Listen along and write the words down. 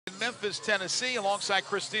Memphis, Tennessee, alongside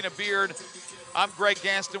Christina Beard. I'm Greg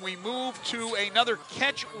Gaston. We move to another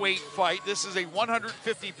catchweight fight. This is a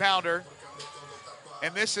 150-pounder.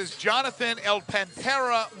 And this is Jonathan El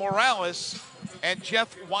Pantera Morales and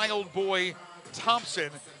Jeff Wildboy Thompson.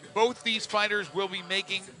 Both these fighters will be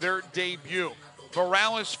making their debut.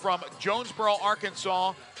 Morales from Jonesboro,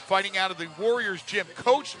 Arkansas, fighting out of the Warriors gym,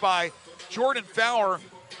 coached by Jordan Fowler,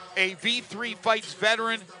 a V3 Fights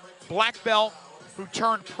veteran, black belt, who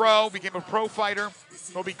turned pro, became a pro fighter.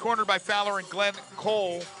 Will be cornered by Fowler and Glenn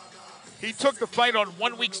Cole. He took the fight on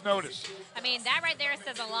 1 week's notice. I mean, that right there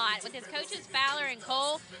says a lot. With his coaches, Fowler and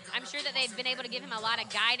Cole, I'm sure that they've been able to give him a lot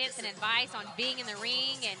of guidance and advice on being in the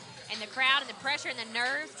ring and the crowd and the pressure and the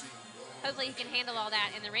nerves. Hopefully he can handle all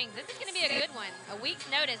that in the ring. This is going to be a good one. A week's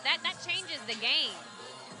notice, that changes the game.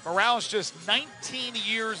 Morales just 19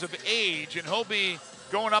 years of age, and he'll be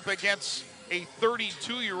going up against a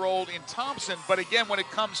 32-year-old in Thompson. But again, when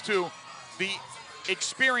it comes to the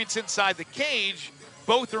experience inside the cage,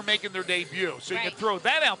 both are making their debut. So you can throw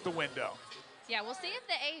that out the window. Yeah, we'll see if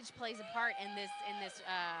the age plays a part in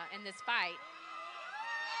this fight.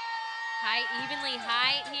 Evenly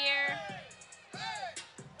height here.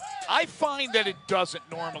 I find that it doesn't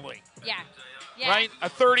normally. Yeah. Right? A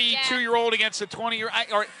 32-year-old against a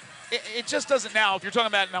 20-year-old. It just doesn't now. If you're talking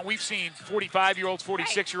about now, we've seen 45-year-olds,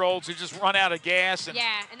 46-year-olds who just run out of gas. And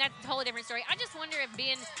and that's a totally different story. I just wonder if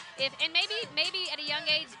and maybe at a young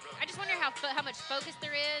age, I just wonder how much focus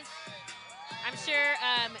there is. I'm sure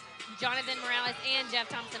Jonathan Morales and Jeff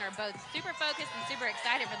Thompson are both super focused and super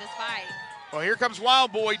excited for this fight. Well, here comes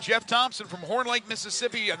Wild Boy Jeff Thompson from Horn Lake,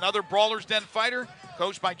 Mississippi, another Brawler's Den fighter,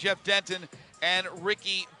 coached by Jeff Denton and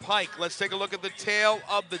Ricky Pike. Let's take a look at the tail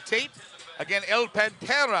of the tape. Again, El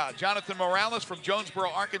Pantera, Jonathan Morales from Jonesboro,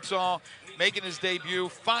 Arkansas, making his debut,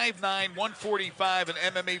 5'9", 145, an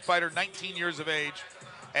MMA fighter, 19 years of age.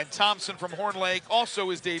 And Thompson from Horn Lake, also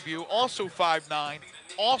his debut, also 5'9",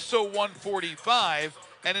 also 145,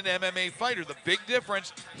 and an MMA fighter. The big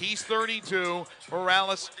difference, he's 32,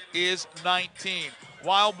 Morales is 19.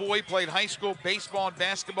 Wild Boy played high school baseball and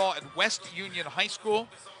basketball at West Union High School.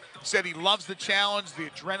 Said he loves the challenge, the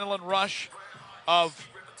adrenaline rush of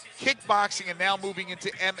kickboxing, and now moving into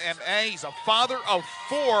MMA. He's a father of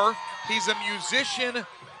 4. He's a musician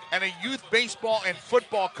and a youth baseball and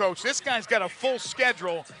football coach. This guy's got a full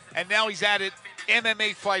schedule, and now he's added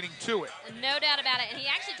MMA fighting to it. No doubt about it. And he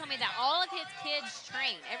actually told me that all of his kids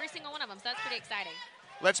train, every single one of them, so that's pretty exciting.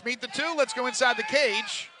 Let's meet the two. Let's go inside the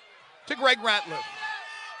cage to Greg Ratliff.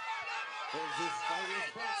 This fight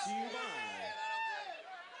is brought to you by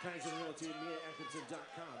Kaiser Realty and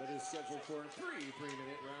MiaAtkinson.com. It is scheduled for 3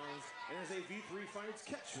 3-minute rounds and is a V3 Fights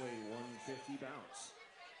catchweight 150 bouts.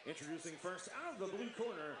 Introducing first out of the blue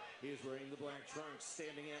corner, he is wearing the black trunks,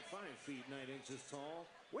 standing at 5 feet 9 inches tall,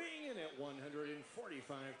 weighing in at 145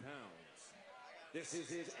 pounds. This is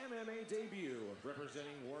his MMA debut,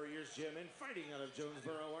 representing Warriors Gym and fighting out of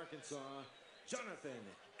Jonesboro, Arkansas, Jonathan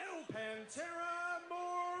El Pantera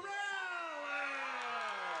Morales.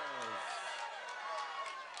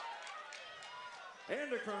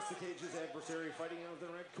 And across the cage, his adversary fighting out of the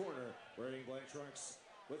red corner, wearing black trunks,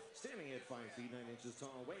 standing at 5 feet 9 inches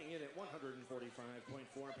tall, weighing in at 145.4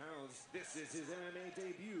 pounds. This is his MMA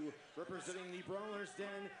debut, representing the Brawler's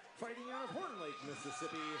Den, fighting out of Horn Lake,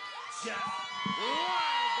 Mississippi, Jeff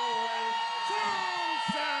Wildboy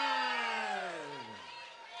Thompson.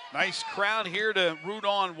 Nice crowd here to root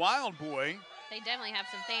on Wild Boy. They definitely have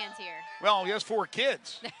some fans here. Well, he has 4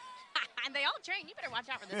 kids. And they all train. You better watch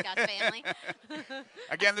out for this guy's family.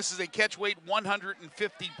 Again, this is a catchweight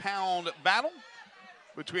 150-pound battle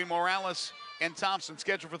between Morales and Thompson,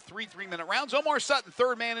 scheduled for 3 3-minute rounds. Omar Sutton,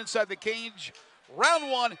 third man inside the cage.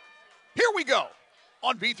 Round 1. Here we go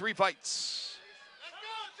on V3 Fights. Let's go,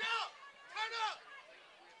 Joe. Turn up.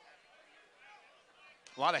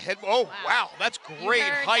 A lot of head. Oh, wow. That's great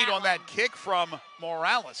height on that kick from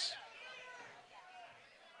Morales.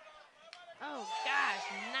 Oh, gosh.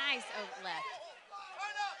 Nice left.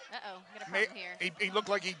 Uh-oh. Got a problem here. He looked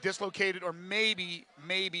like he dislocated or maybe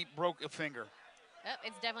broke a finger. Oh,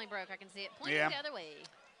 it's definitely broke. I can see it pointing the other way.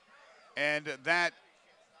 And that.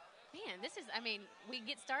 Man, this is, I mean, we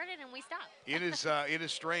get started and we stop. It is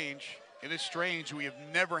strange. It is strange. We have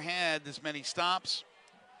never had this many stops.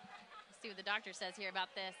 Let's see what the doctor says here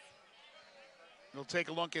about this. We'll take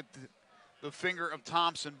a look at the finger of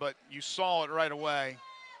Thompson, but you saw it right away.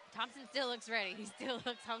 Thompson still looks ready. He still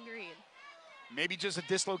looks hungry. Maybe just a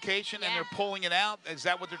dislocation and they're pulling it out. Is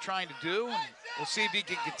that what they're trying to do? And we'll see if he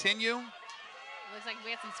can continue. Looks like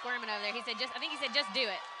we had some squirming over there. He said I think he said just do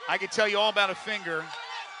it. I could tell you all about a finger.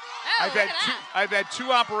 Oh, I've had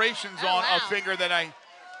 2 operations on a finger that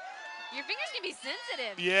Your fingers can be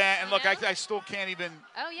sensitive. Yeah, and look, know? I still can't even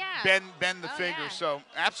Oh, yeah. bend the fingers. Yeah. So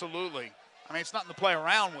absolutely. I mean, it's nothing to play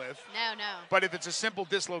around with. No, no. But if it's a simple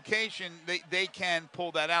dislocation, they can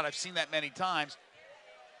pull that out. I've seen that many times.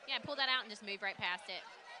 Yeah, pull that out and just move right past it.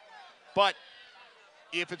 But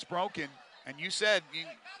if it's broken, and you said, you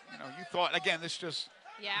thought, again, this just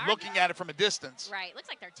looking at it from a distance. Right. Looks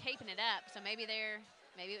like they're taping it up. So maybe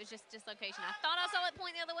it was just dislocation. I thought I saw it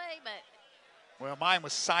point the other way, but. Well, mine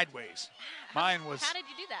was sideways. Mine was. How did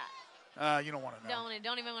you do that? You don't want to know.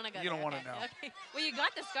 Don't even want to go You there. don't want to know. Okay. Well, you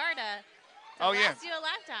got the scar to Oh, yeah. last you a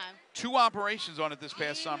lifetime. 2 operations on it this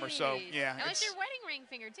past summer, so, yeah. Oh, it's your wedding ring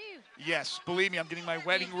finger, too. Yes, believe me, I'm getting my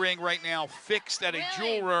wedding ring right now fixed at a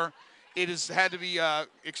Really? jeweler. It has had to be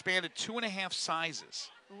expanded 2.5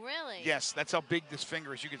 sizes. Really? Yes, that's how big this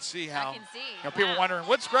finger is. You can see how. I can see. People Wow. wondering,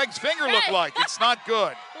 what's Greg's finger look Right. like? It's not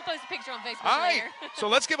good. We'll post a picture on Facebook All right, later. so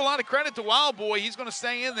let's give a lot of credit to Wild Boy. He's going to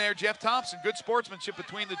stay in there. Jeff Thompson, good sportsmanship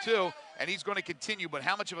between the two, and he's going to continue. But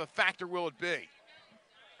how much of a factor will it be?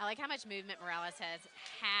 I like how much movement Morales has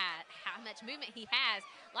had, how much movement he has.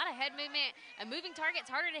 A lot of head movement. A moving target's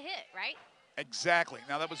harder to hit, right? Exactly.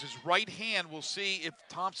 Now, that was his right hand. We'll see if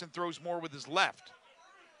Thompson throws more with his left.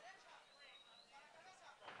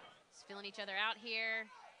 Just feeling each other out here,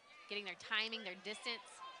 getting their timing, their distance,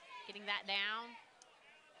 getting that down.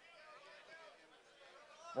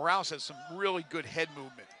 Morales has some really good head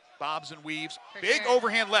movement. Bobs and weaves. For Big sure.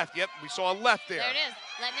 overhand left. Yep, we saw a left there. There it is.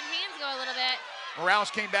 Letting them hands go a little bit.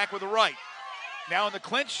 Morales came back with a right. Now in the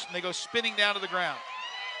clinch, and they go spinning down to the ground.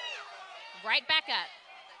 Right back up.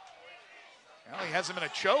 Well, he has him in a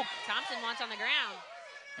choke. Thompson wants on the ground.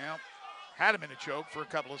 Well, had him in a choke for a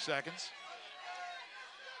couple of seconds.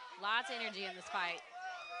 Lots of energy in this fight.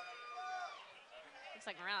 Looks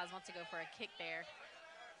like Morales wants to go for a kick there.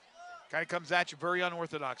 Kind of comes at you very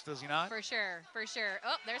unorthodox, does he not? For sure, for sure.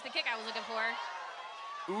 Oh, there's the kick I was looking for.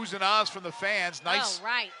 Oohs and ahs from the fans. Nice. Oh,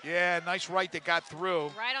 right. Yeah, nice right that got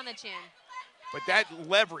through. Right on the chin. But that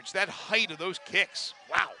leverage, that height of those kicks,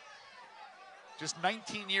 wow. Just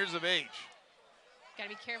 19 years of age. Got to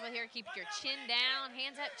be careful here. Keep your chin down,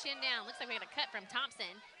 hands up, chin down. Looks like we got a cut from Thompson.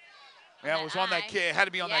 Yeah, it was on that kick. It had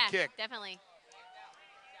to be on that kick. Definitely.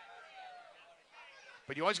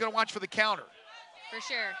 But you always got to watch for the counter. For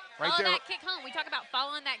sure. Right Follow there. that kick home. We talk about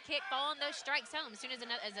following that kick, following those strikes home. As soon as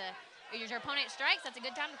your opponent strikes, that's a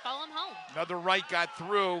good time to follow him home. Another right got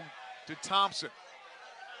through to Thompson.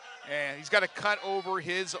 And he's got a cut over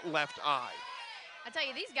his left eye. I tell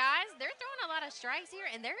you, these guys, they're throwing a lot of strikes here,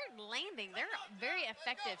 and they're landing. They're very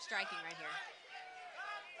effective striking right here.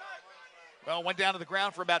 Well, went down to the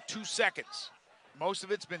ground for about 2 seconds. Most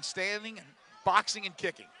of it's been standing and boxing and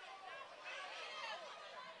kicking.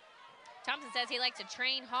 Thompson says he likes to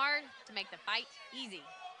train hard to make the fight easy.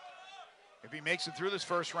 If he makes it through this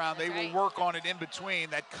first round, That's they right. will work on it in between.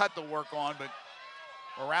 That cut they'll work on, but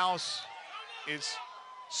Morales is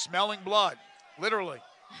smelling blood, literally.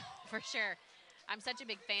 For sure. I'm such a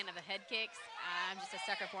big fan of the head kicks. I'm just a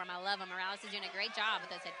sucker for them. I love them. Morales is doing a great job with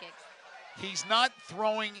those head kicks. He's not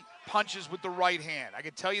throwing punches with the right hand. I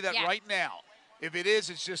can tell you that Yeah. right now. If it is,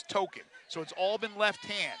 it's just token. So it's all been left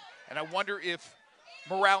hand. And I wonder if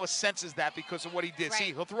Morales senses that because of what he did. Right. See,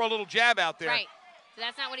 he'll throw a little jab out there. Right. So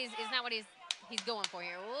that's not what he's going for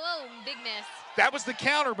here. Whoa, big miss. That was the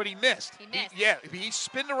counter, but he missed. He missed. He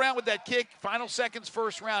spinned around with that kick, final seconds,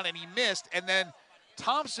 first round, and he missed. And then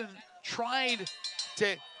Thompson tried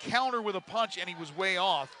to counter with a punch, and he was way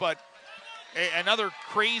off. But another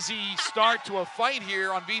crazy start to a fight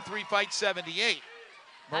here on V3 Fight 78.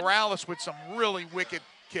 Morales with some really wicked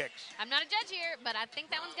kicks. I'm not a judge here, but I think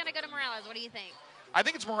that one's going to go to Morales. What do you think? I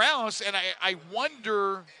think it's Morales, and I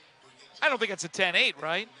wonder, I don't think it's a 10-8,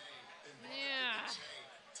 right? Yeah.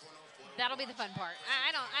 That'll be the fun part.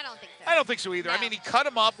 I don't think so. I don't think so either. No. I mean, he cut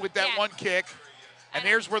him up with that Yeah. one kick, and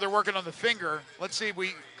there's where they're working on the finger. Let's see if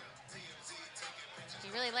we, He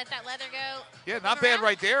really let that leather go. yeah, not bad Morales-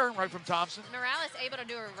 right there, right from Thompson. Morales able to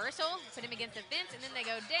do a reversal, put him against the fence, and then they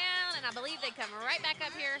go down, and I believe they come right back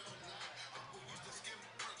up here.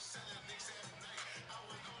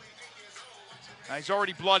 He's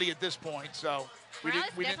already bloody at this point, so Morales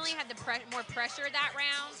definitely had more pressure that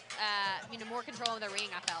round. More control of the ring,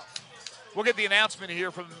 I felt. We'll get the announcement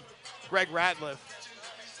here from Greg Ratliff.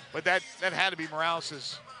 But that had to be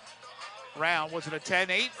Morales' round. Was it a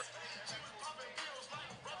 10-8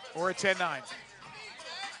 or a 10-9?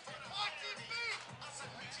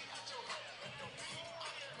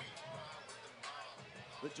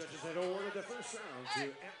 The judges had awarded the first round to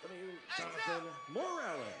Anthony Jonathan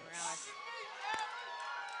Morales.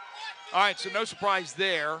 All right, so no surprise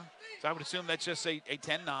there. So I would assume that's just a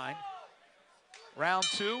 10-9. Round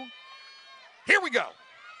two, Here we go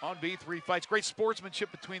on B3 Fights. Great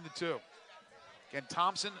sportsmanship between the two. Again,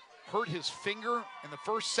 Thompson hurt his finger in the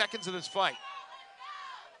first seconds of this fight.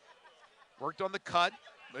 Worked on the cut,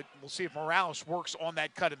 but we'll see if Morales works on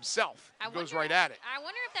that cut himself. He goes right at it. I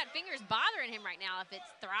wonder if that finger's bothering him right now, if it's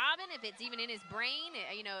throbbing, if it's even in his brain,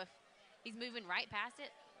 you know, if he's moving right past it.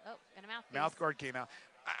 Oh, got a mouthpiece. Mouth guard came out.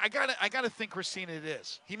 I gotta think, Christina, it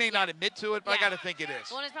is. He may not admit to it, but I gotta think it is.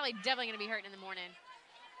 Well, it's probably definitely gonna be hurting in the morning.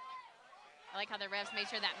 I like how the refs made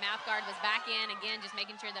sure that mouth guard was back in. Again, just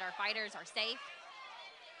making sure that our fighters are safe.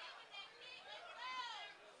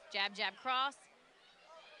 Jab, jab, cross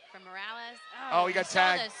from Morales. Oh, he got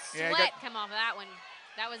tagged. The sweat come off of that one.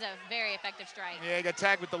 That was a very effective strike. Yeah, he got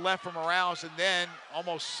tagged with the left from Morales and then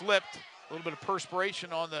almost slipped. A little bit of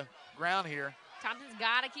perspiration on the ground here. Thompson's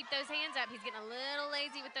got to keep those hands up. He's getting a little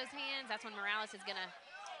lazy with those hands. That's when Morales is going to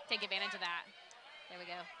take advantage of that. There we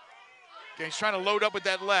go. Okay, he's trying to load up with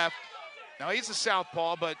that left. Now, he's a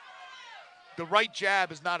southpaw, but the right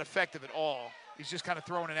jab is not effective at all. He's just kind of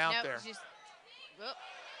throwing it out there. Just, whoop.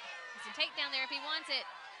 It's a takedown there if he wants it.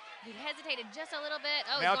 He hesitated just a little bit.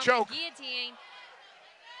 Oh, now he's going choke. for the guillotine.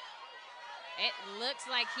 It looks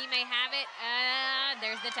like he may have it.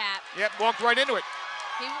 There's the tap. Yep, walked right into it.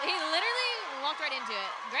 He literally walked right into it.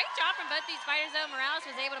 Great job from both these fighters, though. Morales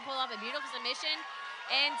was able to pull off a beautiful submission.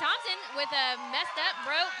 And Thompson, with a messed up,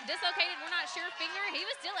 broke, dislocated, we're not sure finger, he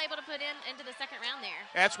was still able to put into the second round there.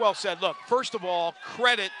 That's well said. Look, first of all,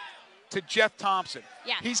 credit to Jeff Thompson.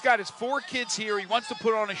 Yeah. He's got his 4 kids here. He wants to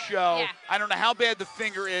put on a show. Yeah. I don't know how bad the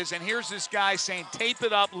finger is, and here's this guy saying, tape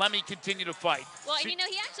it up, let me continue to fight. Well, and you know,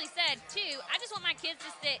 he actually said, too, I just want my kids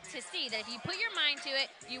to see that if you put your mind to it,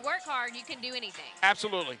 you work hard, you can do anything.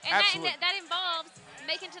 Absolutely. And absolutely. that involves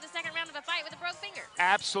making to the second round of a fight with a broke finger.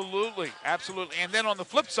 Absolutely. Absolutely. And then on the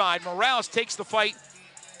flip side, Morales takes the fight,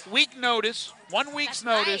 week notice, 1 week's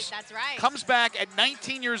notice. That's right. Comes back at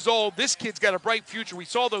 19 years old. This kid's got a bright future. We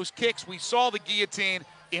saw those kicks. We saw the guillotine.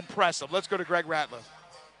 Impressive. Let's go to Greg Ratliff.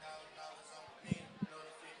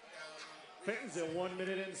 Fans, at 1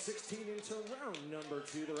 minute and 16 into round number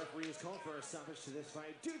 2, the referee has called for a stoppage to this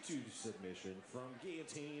fight due to submission from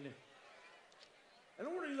guillotine. And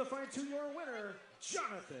awarding the fight to your winner,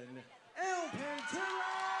 Jonathan El Pantera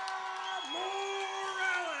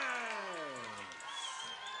Morales.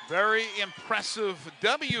 Very impressive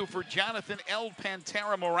W for Jonathan El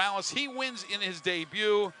Pantera Morales. He wins in his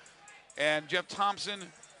debut, and Jeff Thompson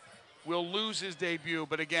will lose his debut.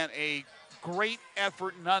 But again, a great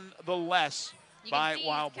effort nonetheless by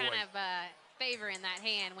Wild Boy. You can see he's kind of favoring that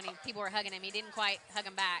hand when people were hugging him. He didn't quite hug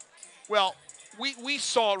him back. Well, we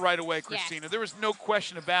saw it right away, Christina. There was no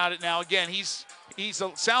question about it. Now, again, he's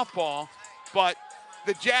a southpaw, but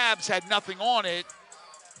the jabs had nothing on it.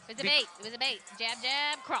 It was a bait. It was a bait. Jab,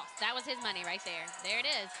 jab, cross. That was his money right there. There it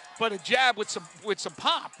is. But a jab with some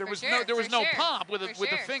pop. There was no pop with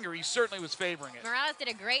the finger. He certainly was favoring it. Morales did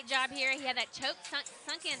a great job here. He had that choke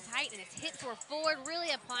sunk in tight, and his hips were forward,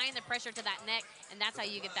 really applying the pressure to that neck, and that's how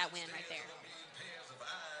you get that win right there.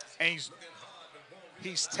 And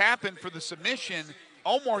he's tapping for the submission.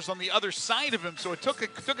 Omar's on the other side of him, so it took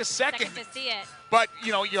a second to see it. But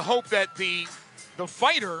you know, you hope that the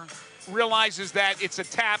fighter realizes that it's a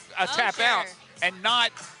tap out, and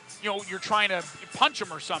not, you know, you're trying to punch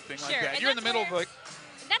him or something like that. You're in the middle of a.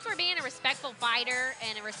 That's where being a respectful fighter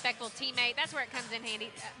and a respectful teammate, that's where it comes in handy.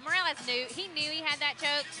 Morales knew he had that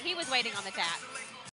choke. He was waiting on the tap.